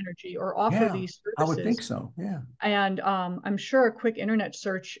clean energy or offer these services. I would think so, yeah. And I'm sure a quick internet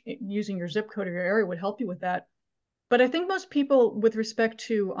search using your zip code or your area would help you with that. But I think most people, with respect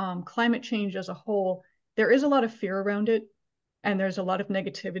to climate change as a whole, there is a lot of fear around it. And there's a lot of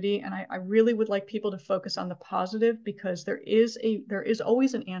negativity. And I really would like people to focus on the positive because there is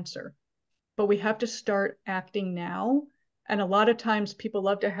always an answer. But we have to start acting now. And a lot of times people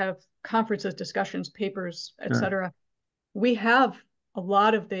love to have conferences, discussions, papers, etc. we have a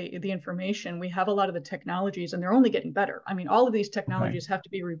lot of the information, we have a lot of the technologies, and they're only getting better. I mean, all of these technologies have to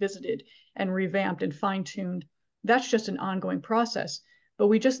be revisited and revamped and fine-tuned. That's just an ongoing process, but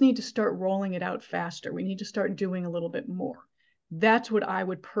we just need to start rolling it out faster. We need to start doing a little bit more. That's what I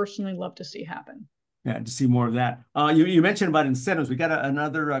would personally love to see happen. Yeah, to see more of that. You mentioned about incentives. We got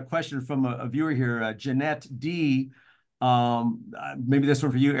another question from a viewer here, Jeanette D. Maybe this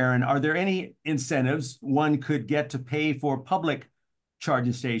one for you, Aaron. Are there any incentives one could get to pay for public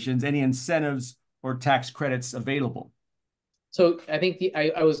charging stations? Any incentives or tax credits available? So I think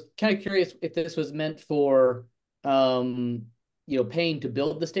I was kind of curious if this was meant for paying to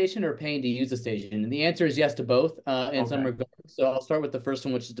build the station or paying to use the station. And the answer is yes to both in some regards. So I'll start with the first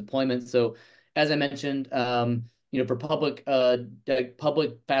one, which is deployment. So as I mentioned, for public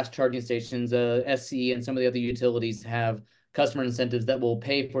fast charging stations, SC and some of the other utilities have customer incentives that will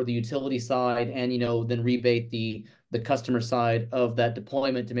pay for the utility side and then rebate the customer side of that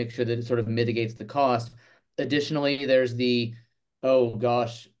deployment to make sure that it sort of mitigates the cost. Additionally, there's the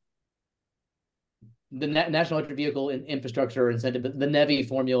National Electric Vehicle Infrastructure Incentive, the NEVI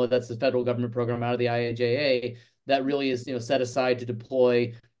formula. That's the federal government program out of the IIJA that really is set aside to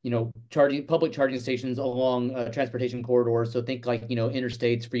deploy public charging stations along transportation corridors. So think like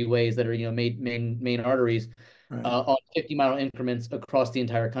interstates, freeways that are main arteries, right, on 50-mile increments across the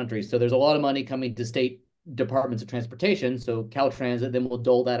entire country. So there's a lot of money coming to state departments of transportation. So Caltrans then will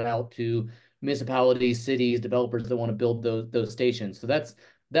dole that out to municipalities, cities, developers that want to build those stations. So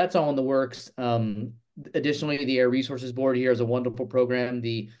that's all in the works. Additionally, the Air Resources Board here is a wonderful program,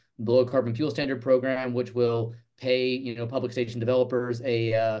 the Low Carbon Fuel Standard program, which will pay public station developers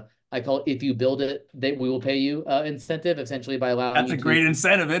I call it, if you build it, we will pay you incentive, essentially by allowing That's a great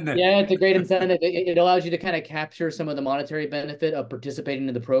incentive, isn't it? Yeah, it's a great incentive. It allows you to kind of capture some of the monetary benefit of participating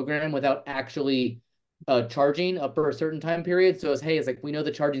in the program without actually charging up for a certain time period. So it's like, we know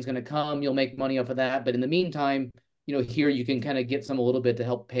the charging is going to come, you'll make money off of that. But in the meantime, here you can kind of get a little bit to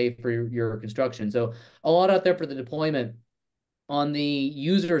help pay for your construction. So a lot out there for the deployment. On the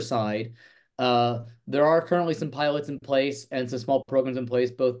user side, there are currently some pilots in place and some small programs in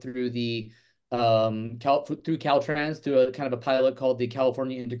place, both through the through Caltrans, through a kind of a pilot called the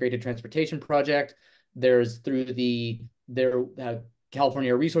California Integrated Transportation Project. There's through their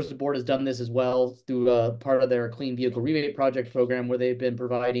California Resources Board has done this as well through part of their Clean Vehicle Rebate Project program, where they've been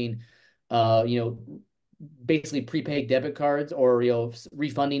providing, basically prepaid debit cards or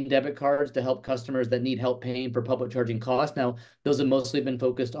refunding debit cards to help customers that need help paying for public charging costs. Now, those have mostly been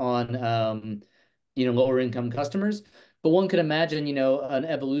focused on lower income customers, but one could imagine an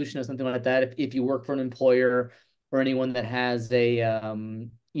evolution of something like that if you work for an employer or anyone that has a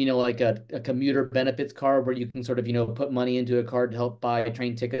like a commuter benefits card where you can sort of put money into a card to help buy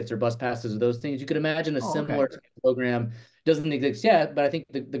train tickets or bus passes or those things. You could imagine a similar program. Doesn't exist yet, but I think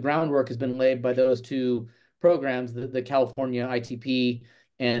the groundwork has been laid by those two programs, the California ITP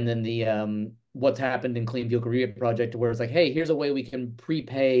and then the What's Happened in Clean Vehicle Rebate Project, where it's like, hey, here's a way we can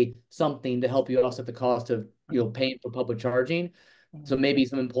prepay something to help you offset the cost of paying for public charging. So maybe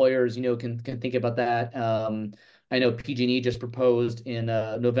some employers can think about that. I know PG&E just proposed in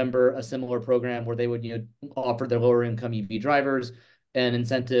November a similar program where they would offer their lower income EV drivers an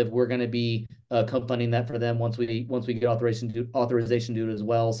incentive. We're going to be co-funding that for them once we get authorization to do it as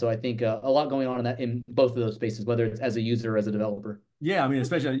well. So I think a lot going on in both of those spaces, whether it's as a user or as a developer. Yeah, I mean,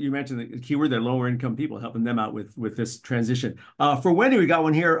 especially you mentioned the keyword, they're lower income people, helping them out with this transition. For Wendy, we got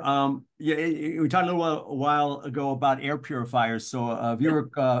one here. We talked a little while ago about air purifiers. So viewer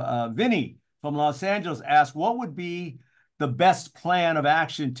Vinny from Los Angeles asked, what would be the best plan of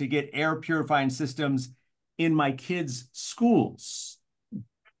action to get air purifying systems in my kids' schools?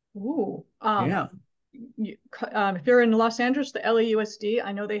 Ooh, yeah. If you're in Los Angeles, the LAUSD,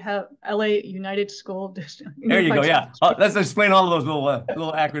 I know they have LA United School District. There you go. Yeah. Let's explain all of those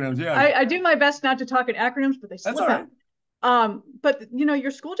little acronyms. Yeah. I do my best not to talk in acronyms, but they slip out. But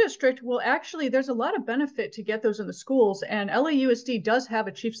your school district will actually, there's a lot of benefit to get those in the schools. And LAUSD does have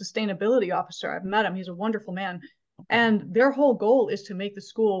a chief sustainability officer. I've met him. He's a wonderful man. And their whole goal is to make the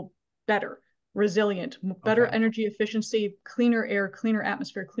school better, resilient, better energy efficiency, cleaner air, cleaner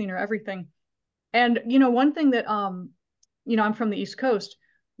atmosphere, cleaner everything. And, one thing that, I'm from the East Coast.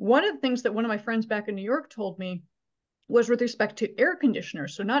 One of the things that one of my friends back in New York told me was with respect to air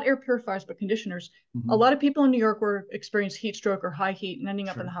conditioners. So not air purifiers, but conditioners. A lot of people in New York were experiencing heat stroke or high heat and ending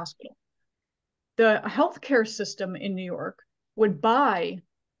up in the hospital. The healthcare system in New York would buy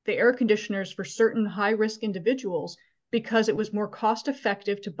the air conditioners for certain high-risk individuals because it was more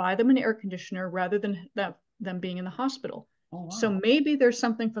cost-effective to buy them an air conditioner rather than them being in the hospital. Oh, wow. So maybe there's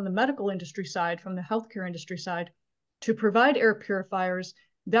something from the medical industry side, from the healthcare industry side, to provide air purifiers.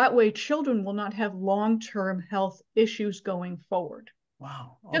 That way children will not have long-term health issues going forward.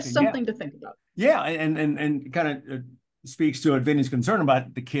 Wow. Okay, just something to think about. Yeah, and kind of speaks to what Vinny's concern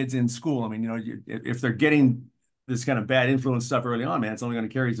about the kids in school. I mean, if they're getting this kind of bad influence stuff early on, man, it's only going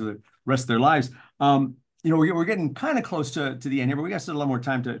to carry through the rest of their lives. We're getting kind of close to the end here, but we got still a lot more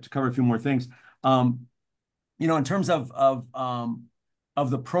time to cover a few more things. In terms of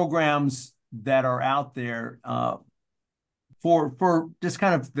the programs that are out there for just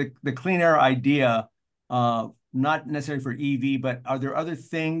kind of the clean air idea, not necessarily for EV, but are there other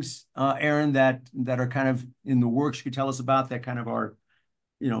things, Aaron, that are kind of in the works you could tell us about that kind of are,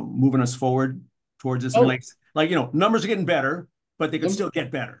 moving us forward towards this? Numbers are getting better, but they could still get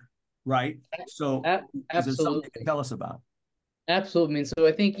better, right? So is there something you can tell us about? Absolutely. I mean, so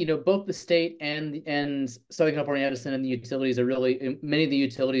I think, both the state and Southern California Edison and the utilities are really, many of the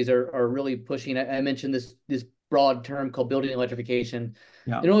utilities are really pushing. I mentioned this broad term called building electrification.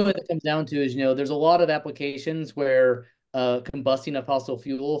 Yeah. And all that it comes down to is, there's a lot of applications where combusting a fossil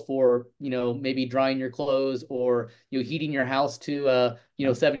fuel for, maybe drying your clothes or, heating your house to,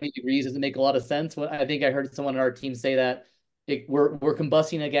 70 degrees doesn't make a lot of sense. I think I heard someone on our team say that we're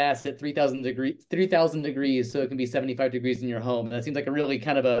combusting a gas at 3,000 degrees, so it can be 75 degrees in your home. And that seems like a really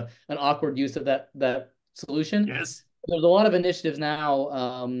kind of an awkward use of that solution. Yes. There's a lot of initiatives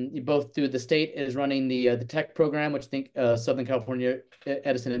now, both through the state is running the tech program, which I think Southern California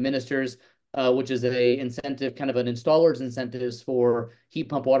Edison administers, which is a incentive, kind of an installer's incentives for heat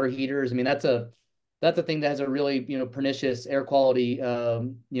pump water heaters. I mean, that's a thing that has a really, pernicious air quality,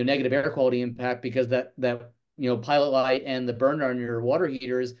 negative air quality impact, because that pilot light and the burner on your water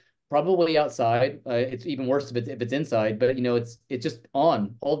heaters probably outside. It's even worse if it's inside, but it's just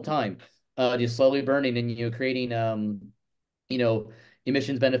on all the time, just slowly burning and creating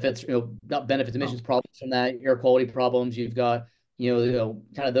emissions benefits, not benefits, emissions problems from that, air quality problems. You've got kind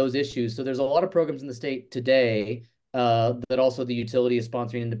of those issues. So there's a lot of programs in the state today that also the utility is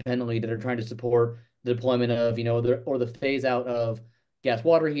sponsoring independently that are trying to support the deployment of the phase out of gas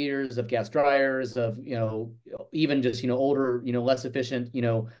water heaters, of gas dryers, of even just older, less efficient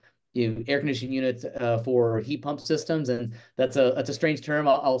air conditioning units for heat pump systems. And that's a strange term.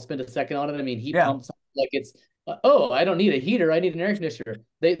 I'll spend a second on it. I mean, heat pumps, like it's I don't need a heater, I need an air conditioner.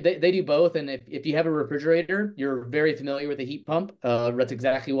 They do both. And if you have a refrigerator, you're very familiar with a heat pump. That's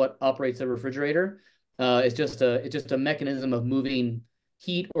exactly what operates a refrigerator. It's just a mechanism of moving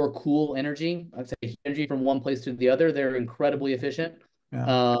heat or cool energy. I'd say energy from one place to the other. They're incredibly efficient.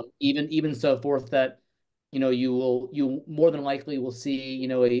 Yeah. Even so forth that you more than likely will see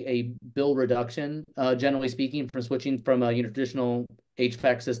a bill reduction, generally speaking, from switching from a traditional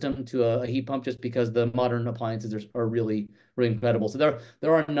HVAC system to a heat pump, just because the modern appliances are really incredible. So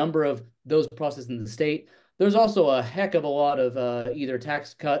there are a number of those processes in the state. There's also a heck of a lot of either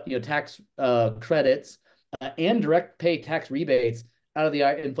tax credits and direct pay tax rebates out of the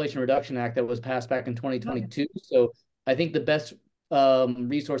Inflation Reduction Act that was passed back in 2022. So I think the best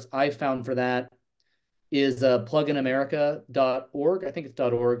resource I found for that is pluginamerica.org. I think it's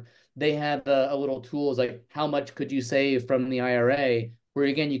 .org. They have a little tools like how much could you save from the IRA, where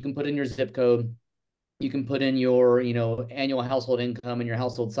again, you can put in your zip code, you can put in your annual household income and your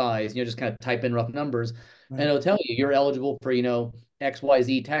household size, just kind of type in rough numbers, right, and it'll tell you you're eligible for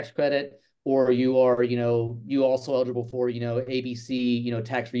XYZ tax credit, or you are you also eligible for ABC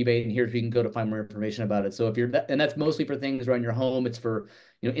tax rebate, and here's where you can go to find more information about it. So if you're and that's mostly for things around your home. It's for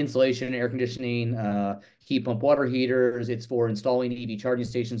insulation, air conditioning, heat pump water heaters. It's for installing EV charging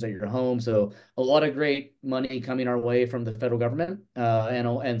stations at your home. So a lot of great money coming our way from the federal government,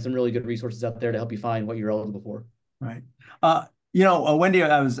 and some really good resources out there to help you find what you're eligible for. Right. Wendy,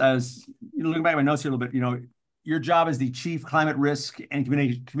 I was looking back at my notes here a little bit. Your job is the Chief Climate Risk and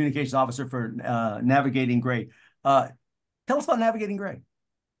Communications Officer for Navigating Gray. Tell us about Navigating Gray.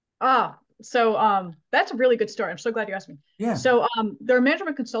 So that's a really good story. I'm so glad you asked me. Yeah. So they're a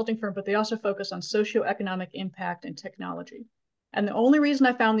management consulting firm, but they also focus on socioeconomic impact and technology. And the only reason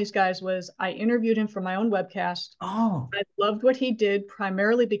I found these guys was I interviewed him for my own webcast. Oh. I loved what he did,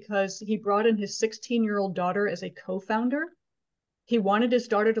 primarily because he brought in his 16-year-old daughter as a co-founder. He wanted his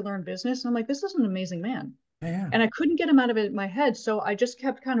daughter to learn business. And I'm like, this is an amazing man. Yeah. And I couldn't get him out of my head. So I just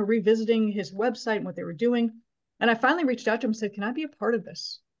kept kind of revisiting his website and what they were doing. And I finally reached out to him and said, can I be a part of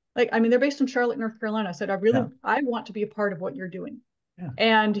this? They're based in Charlotte, North Carolina. I said, I want to be a part of what you're doing. Yeah.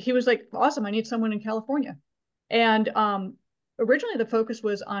 And he was like, awesome, I need someone in California. And originally the focus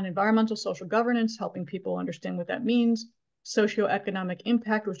was on environmental social governance, helping people understand what that means. Socioeconomic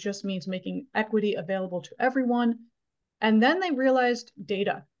impact, which just means making equity available to everyone. And then they realized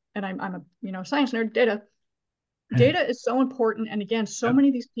data. And I'm a science nerd, data. Data is so important. And again, so Yep. many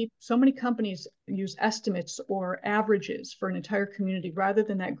of these people, so many companies use estimates or averages for an entire community rather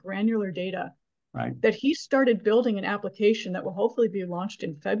than that granular data. Right. That he started building an application that will hopefully be launched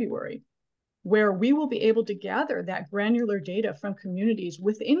in February, where we will be able to gather that granular data from communities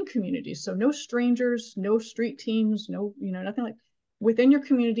within communities. So no strangers, no street teams, no, nothing like within your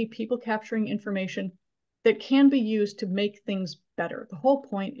community, people capturing information that can be used to make things better. The whole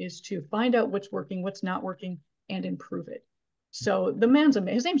point is to find out what's working, what's not working, and improve it. So the man's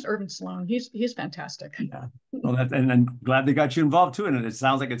amazing. His name's Irvin Sloan. He's fantastic. Yeah. Well, and glad they got you involved too. And it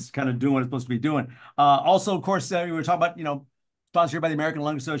sounds like it's kind of doing what it's supposed to be doing. Also, of course, we were talking about, sponsored by the American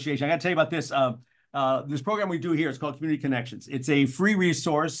Lung Association. I got to tell you about this. This program we do here is called Community Connections. It's a free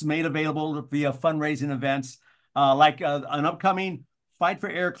resource made available via fundraising events, like an upcoming Fight for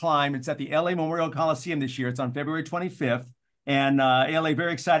Air Climb. It's at the LA Memorial Coliseum this year. It's on February 25th. And ALA,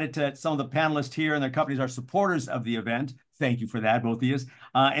 very excited to some of the panelists here and their companies are supporters of the event. Thank you for that, both of you.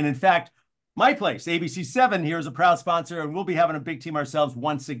 And in fact, my place, ABC7, here is a proud sponsor, and we'll be having a big team ourselves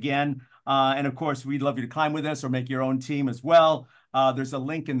once again. And of course, we'd love you to climb with us or make your own team as well. There's a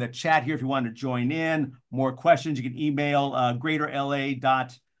link in the chat here if you want to join in. More questions, you can email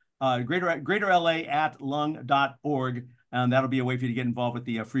greaterla@lung.org. And that'll be a way for you to get involved with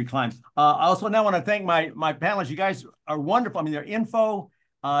the free climbs. I also now want to thank my panelists. You guys are wonderful. I mean, their info,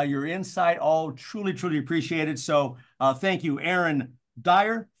 your insight, all truly, truly appreciated. So thank you, Aaron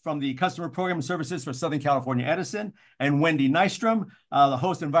Dyer from the Customer Program Services for Southern California Edison, and Wendy Nystrom, the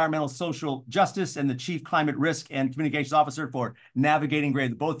host Environmental Social Justice and the Chief Climate Risk and Communications Officer for Navigating Gray.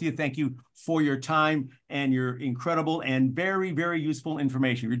 Both of you, thank you for your time and your incredible and very, very useful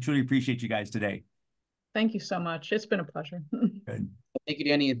information. We truly appreciate you guys today. Thank you so much. It's been a pleasure. Good. Thank you,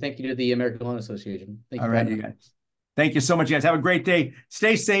 Danny, and thank you to the American Lung Association. Thank you. All right, you guys. Thank you so much, guys. Have a great day.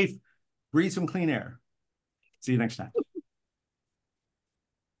 Stay safe. Breathe some clean air. See you next time.